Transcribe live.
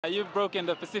You've broken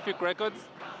the Pacific records?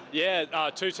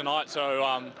 Yeah, 2 tonight,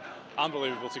 so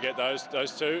unbelievable to get those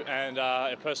two, and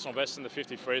a personal best in the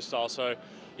 50 freestyle. So,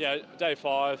 yeah, day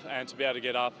 5, and to be able to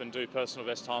get up and do personal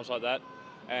best times like that,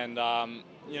 and a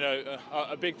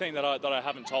big thing that I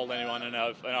haven't told anyone, and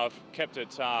I've kept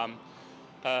it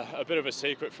a bit of a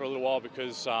secret for a little while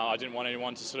because I didn't want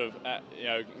anyone to sort of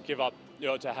give up,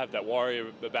 to have that worry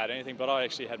about anything. But I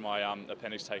actually had my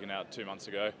appendix taken out 2 months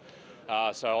ago.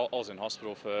 So I was in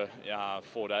hospital for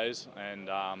 4 days, and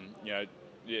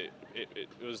it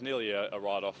was nearly a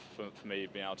write-off for me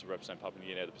being able to represent Papua New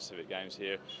Guinea at the Pacific Games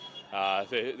here.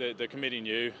 The committee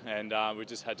knew, and we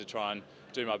just had to try and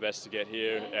do my best to get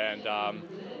here, and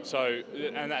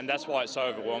that's why it's so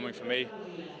overwhelming for me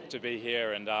to be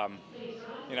here. And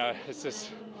it's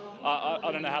just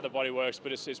I don't know how the body works,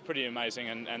 but it's pretty amazing,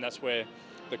 and that's where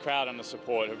the crowd and the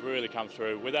support have really come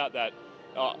through. Without that,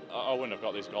 I wouldn't have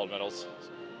got these gold medals.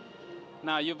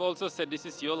 Now, you've also said this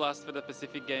is your last for the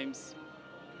Pacific Games.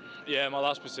 Yeah, my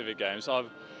last Pacific Games.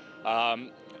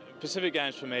 Pacific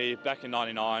Games for me back in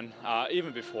 '99.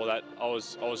 Even before that,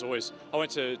 I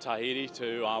went to Tahiti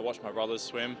to watch my brothers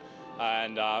swim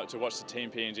and to watch the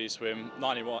Team PNG swim.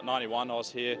 '91, I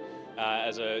was here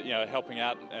as helping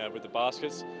out with the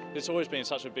baskets. It's always been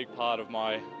such a big part of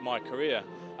my career,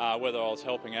 whether I was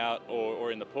helping out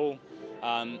or in the pool.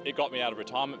 It got me out of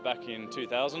retirement back in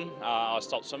 2000. I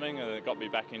stopped swimming, and it got me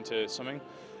back into swimming.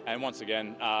 And once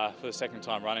again, for the second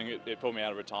time running, it pulled me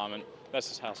out of retirement. That's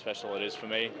just how special it is for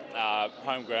me.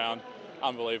 Home ground,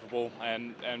 unbelievable,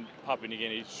 and Papua New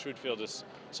Guinea should feel just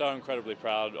so incredibly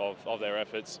proud of their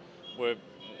efforts. We're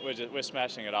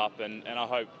smashing it up, and I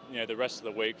hope the rest of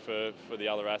the week for the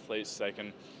other athletes, they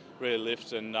can really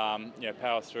lift and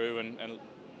power through, and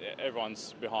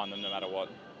everyone's behind them no matter what.